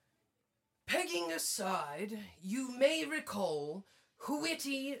Laying aside, you may recall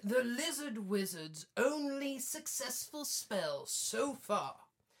Hwytty the Lizard Wizard's only successful spell so far.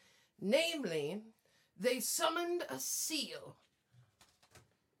 Namely, they summoned a seal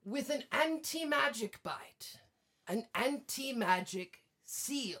with an anti-magic bite, an anti-magic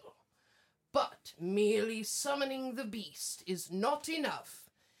seal. But merely summoning the beast is not enough.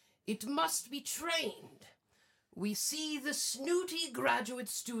 It must be trained. We see the snooty graduate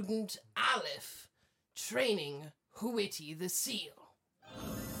student Aleph training Hwytty the seal.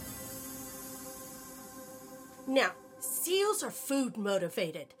 Now, seals are food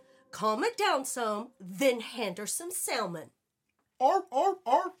motivated. Calm it down some, then hand her some salmon. Arf, arf,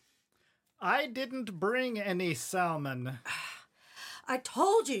 arf. I didn't bring any salmon. I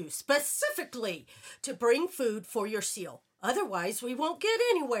told you specifically to bring food for your seal. Otherwise, we won't get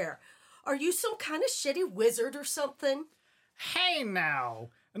anywhere. Are you some kind of shitty wizard or something? Hey now!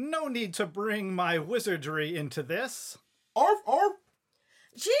 No need to bring my wizardry into this. Arf, arf.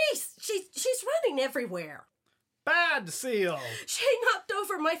 Jeez, she's running everywhere. Bad seal! She knocked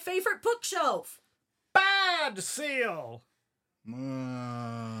over my favorite bookshelf. Bad seal!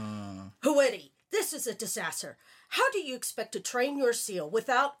 Hwytty, this is a disaster. How do you expect to train your seal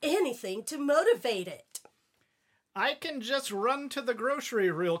without anything to motivate it? I can just run to the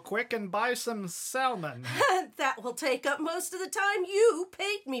grocery real quick and buy some salmon. That will take up most of the time you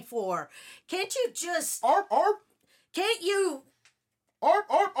paid me for. Can't you just... Arf, arf. Can't you... Arf,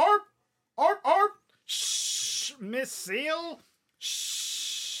 arf, arf. Arf, arf. Shh, Miss Seal.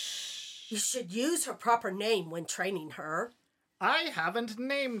 Shh. You should use her proper name when training her. I haven't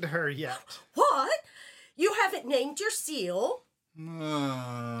named her yet. What? You haven't named your seal?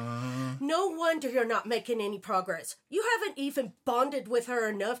 No wonder you're not making any progress. You haven't even bonded with her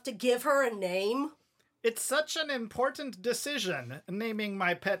enough to give her a name. It's such an important decision, naming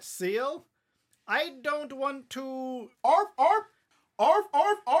my pet seal. I don't want to... Arf, arf. Arf,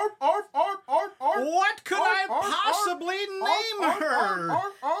 arf, arf, arf, arf, arf, arf. What could I possibly name her?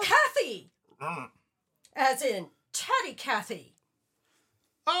 Kathy! As in, Chatty Kathy.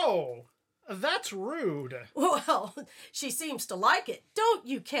 Oh, that's rude. Well, she seems to like it, don't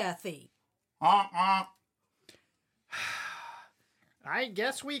you, Kathy? I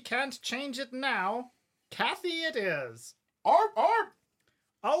guess we can't change it now. Kathy it is. Arf, arf.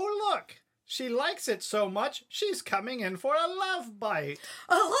 Oh, look. She likes it so much, she's coming in for a love bite.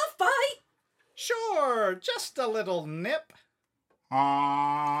 A love bite? Sure, just a little nip.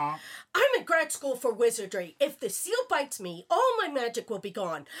 I'm in grad school for wizardry. If the seal bites me, all my magic will be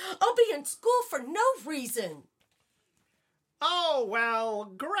gone. I'll be in school for no reason. Oh, well,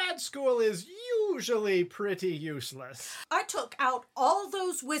 grad school is usually pretty useless. I took out all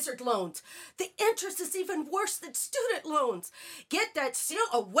those wizard loans. The interest is even worse than student loans. Get that seal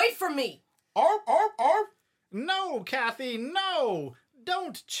away from me. Arf, arf, arf. No, Kathy, no!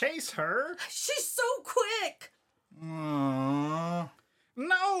 Don't chase her. She's so quick. No!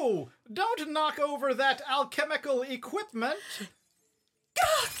 Don't knock over that alchemical equipment.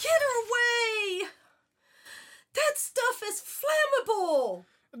 Get her away. That stuff is flammable.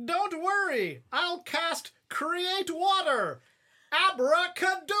 Don't worry. I'll cast Create Water.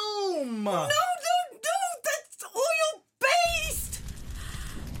 Abracadoom! No, that's oil-based.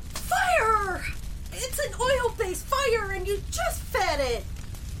 Fire! It's an oil-based fire and you just fed it.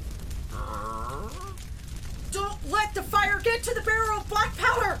 Don't let the fire get to the barrel of black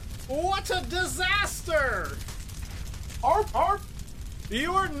powder. What a disaster! Arf, arf.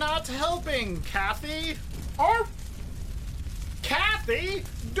 You're not helping, Kathy. Arf. Kathy,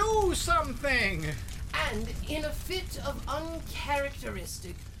 do something! And in a fit of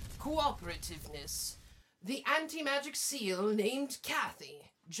uncharacteristic cooperativeness, the anti-magic seal named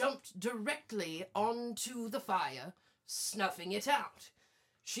Kathy jumped directly onto the fire, snuffing it out.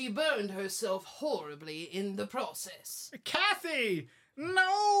 She burned herself horribly in the process. Kathy!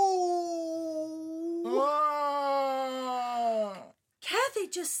 No! Kathy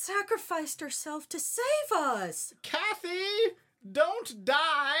just sacrificed herself to save us. Kathy, don't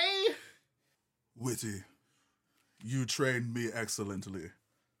die! Hwytty, you trained me excellently.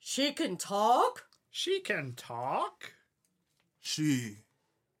 She can talk? She can talk? She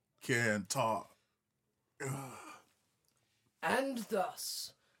can talk. And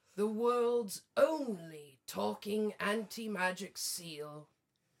thus, the world's only talking anti-magic seal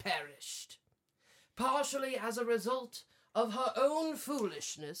perished, partially as a result of her own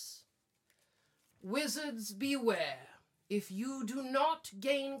foolishness. Wizards beware. If you do not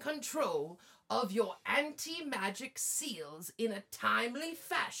gain control of your anti-magic seals in a timely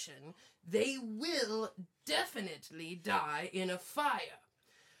fashion, they will definitely die in a fire.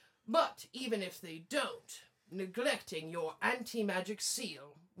 But even if they don't, neglecting your anti-magic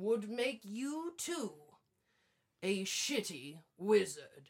seal would make you, too, a shitty wizard.